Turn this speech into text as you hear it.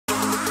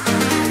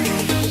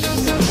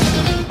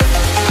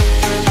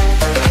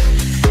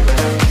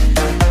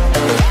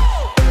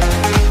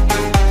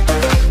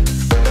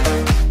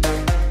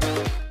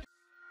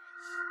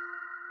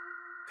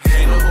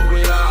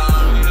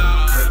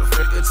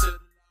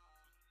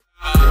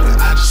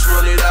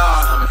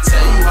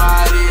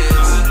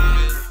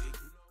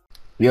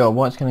Yo,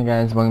 what's going on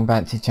guys, welcome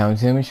back to the channel.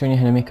 Today I'm showing you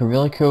how to make a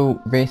really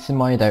cool racing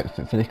mod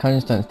outfit for the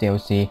Cunning Stunts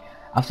DLC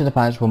after the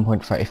patch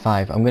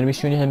 1.35. I'm going to be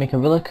showing you how to make a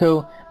really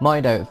cool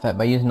mod outfit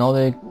by using all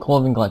the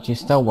clothing glitches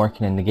still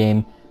working in the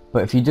game.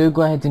 But if you do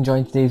go ahead and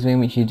enjoy today's video,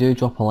 make sure you do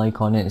drop a like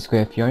on it. It's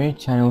great if you're on your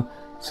channel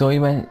so you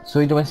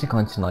don't miss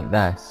content like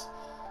this.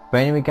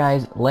 But anyway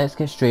guys, let's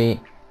get straight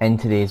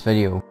into today's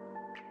video.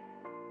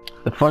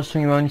 The first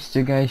thing you want to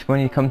do guys, you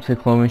want to come to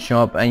the clothing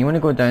shop and you want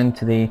to go down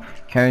to the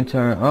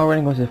counter, or we're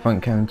going to go to the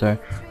front counter,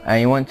 and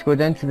you want to go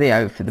down to the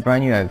outfit, the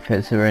brand new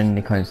outfits that are in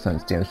the Cunning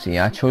Stunts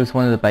DLC. I chose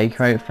one of the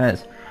biker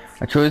outfits.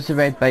 I chose the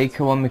red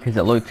biker one because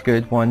it looked a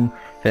good one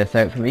for this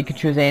outfit, but you can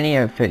choose any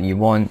outfit you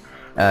want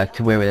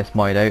to wear with this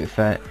mod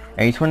outfit.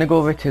 And you just want to go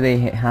over to the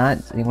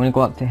hats, and you want to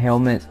go up to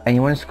helmets, and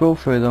you want to scroll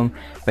through them.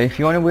 But if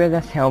you want to wear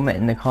this helmet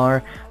in the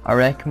car, I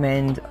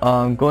recommend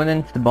going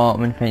into the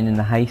bottom and finding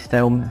the high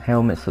style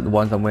helmets like the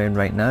ones I'm wearing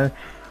right now,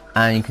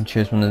 and you can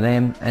choose one of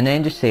them and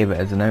then just save it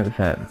as an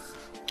outfit.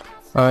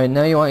 Alright,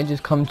 now you want to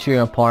just come to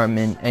your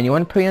apartment and you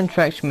want to put your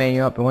interaction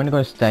menu up, you want to go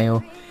to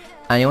style,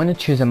 and you want to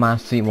choose a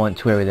mask that you want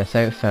to wear with this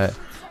outfit.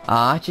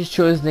 I just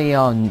chose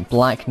the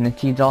black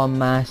knitted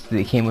mask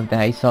that came with the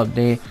ice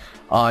update.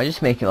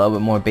 Just make it a little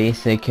bit more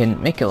basic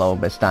and make it a little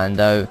bit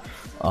stand out.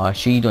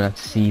 Sure, you don't have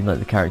to see like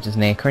the character's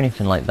neck or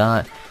anything like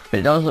that, but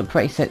it does look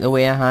pretty sick the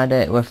way I had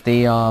it with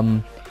the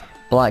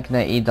black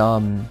knitted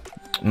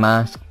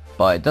mask.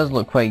 But it does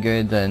look quite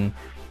good, and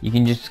you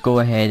can just go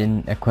ahead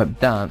and equip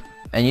that.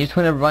 And you just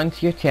want to run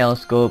to your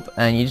telescope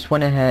and you just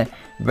want to hit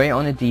right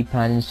on the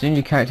D-pad, and as soon as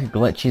your character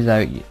glitches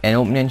out and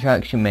open the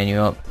interaction menu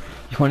up,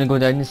 you just want to go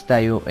down to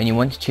style and you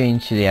want to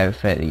change to the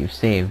outfit that you've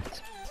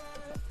saved.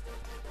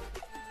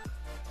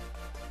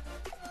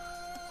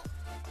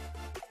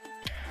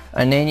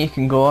 And then you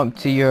can go up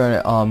to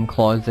your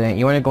closet,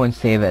 you want to go and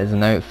save it as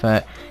an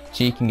outfit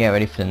so you can get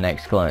ready for the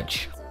next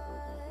glitch.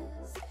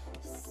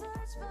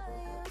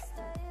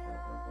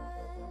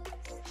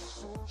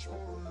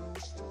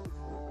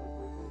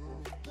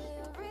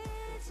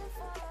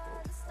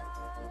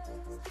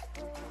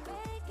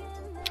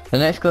 The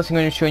next glitch I'm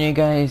going to show you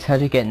guys how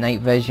to get night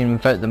vision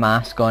without the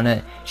mask on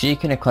it, so you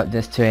can equip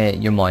this to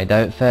your mod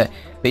outfit.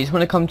 But you just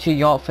want to come to your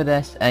yacht for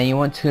this, and you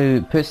want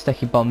to put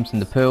sticky bombs in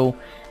the pool.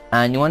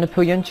 And you want to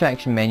pull your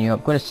interaction menu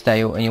up, go to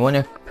style, and you want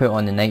to put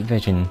on the night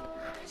vision.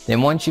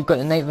 Then once you've got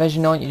the night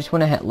vision on, you just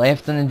want to hit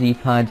left on the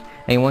D-pad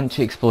and you want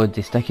to explode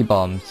the sticky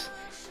bombs.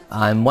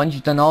 And once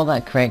you've done all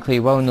that correctly,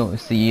 you will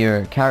notice that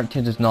your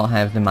character does not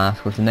have the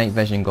mask with the night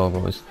vision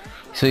goggles.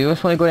 So you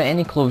just want to go to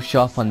any clothes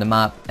shop on the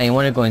map and you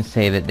want to go and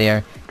save it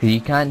there, because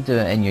you can't do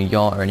it in your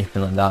yacht or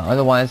anything like that,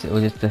 otherwise it will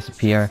just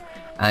disappear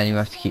and you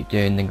have to keep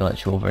doing the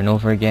glitch over and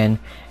over again.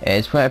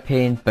 It's quite a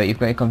pain, but you've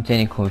got to come to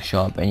any clothes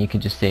shop and you can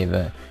just save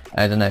it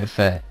as an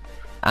outfit.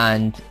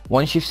 And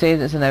once you've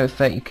saved it as an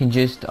outfit, you can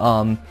just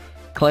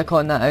click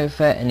on that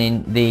outfit, and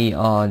then the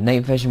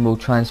night vision will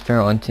transfer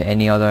onto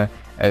any other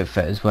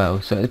outfit as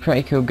well. So it's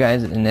pretty cool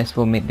guys, and this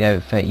will make the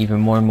outfit even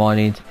more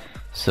modded.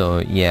 So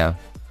yeah.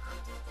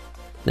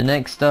 The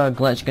next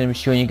glitch I'm going to be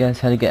showing you guys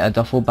how to get a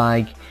duffel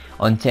bag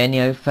onto any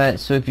outfit.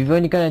 So if you've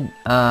only got an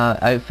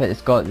outfit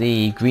that's got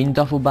the green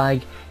duffel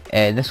bag,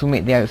 this will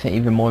make the outfit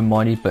even more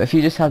modded. But if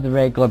you just have the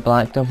regular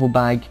black duffel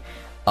bag,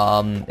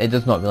 it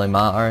does not really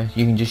matter,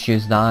 you can just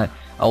use that.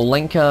 I'll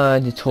link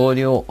a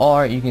tutorial,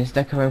 or you can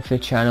stick around for the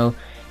channel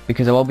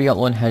because I will be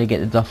uploading how to get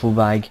the duffel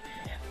bag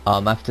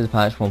after the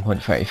patch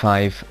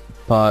 1.35.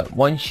 But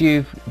once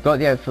you've got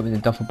the outfit with the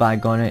duffel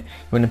bag on it,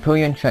 you want to pull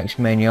your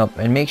interaction menu up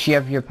and make sure you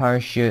have your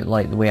parachute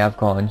like the way I've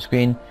got on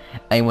screen,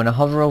 and you want to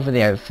hover over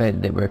the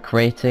outfit that we're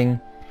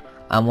creating.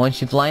 And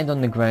once you've landed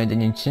on the ground,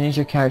 and as soon as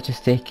your character's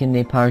taking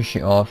the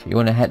parachute off, you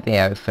want to hit the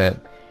outfit.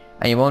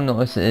 And you will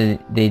notice that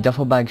the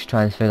duffel bag's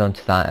transferred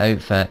onto that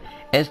outfit.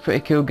 It's pretty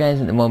cool guys,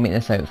 and it will make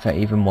this outfit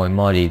even more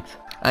modded.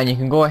 And you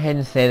can go ahead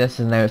and say this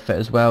as an outfit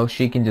as well,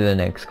 so you can do the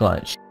next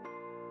glitch.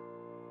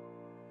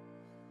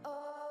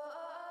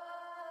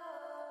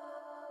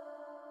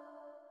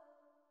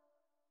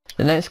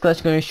 The next glitch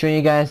I'm going to show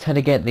you guys how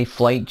to get the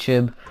flight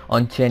tube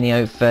onto any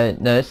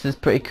outfit. Now this is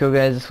pretty cool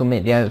guys, this will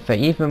make the outfit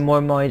even more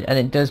modded, and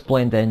it does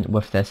blend in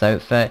with this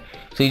outfit.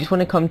 So you just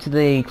want to come to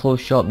the clothes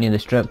shop near the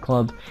strip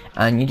club,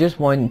 and you just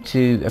want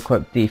to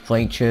equip the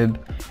flight tube.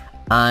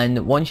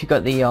 And once you've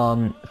got the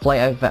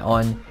flight outfit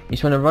on, you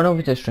just want to run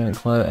over to the strip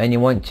club and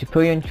you want to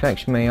pull your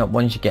interaction menu up.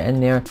 Once you get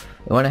in there,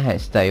 you want to hit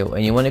style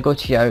and you want to go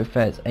to your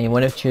outfits and you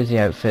want to choose the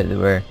outfit that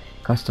we're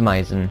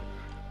customizing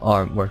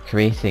or we're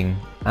creating.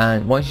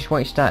 And once you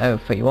switch that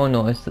outfit, you will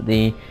notice that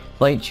the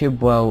flight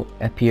tube will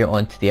appear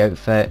onto the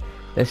outfit.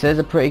 This is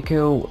a pretty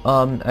cool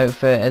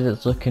outfit as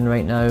it's looking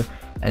right now,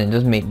 and it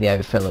does make the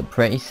outfit look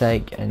pretty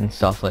sick and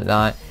stuff like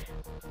that.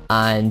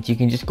 And you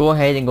can just go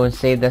ahead and go and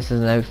save this as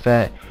an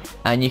outfit,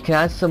 and you can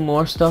add some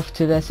more stuff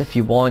to this if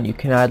you want. You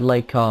can add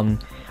like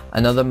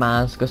another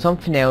mask or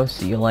something else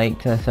that you like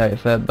to this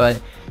outfit,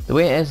 but the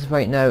way it is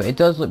right now, it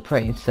does look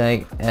pretty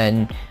sick,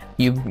 and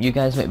you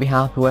guys might be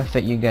happy with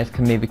it. You guys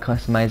can maybe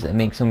customize it and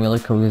make some really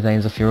cool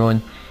designs of your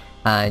own,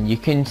 and you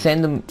can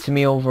send them to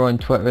me over on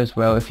Twitter as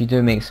well if you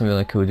do make some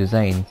really cool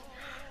designs.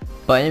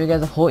 But anyway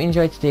guys, I hope you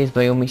enjoyed today's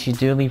video. Make sure you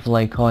do leave a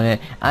like on it.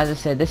 As I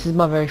said, this is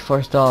my very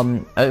first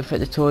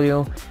outfit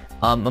tutorial.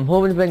 I'm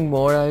hoping to bring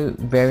more out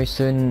very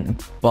soon,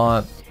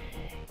 but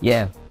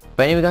yeah.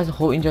 But anyway guys, I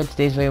hope you enjoyed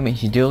today's video. Make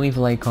sure you do leave a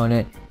like on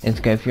it and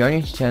subscribe if you're on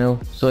your channel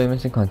so you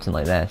miss content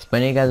like this. But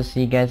anyway guys, I'll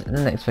see you guys in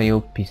the next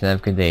video. Peace and have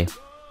a good day.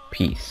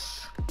 Peace.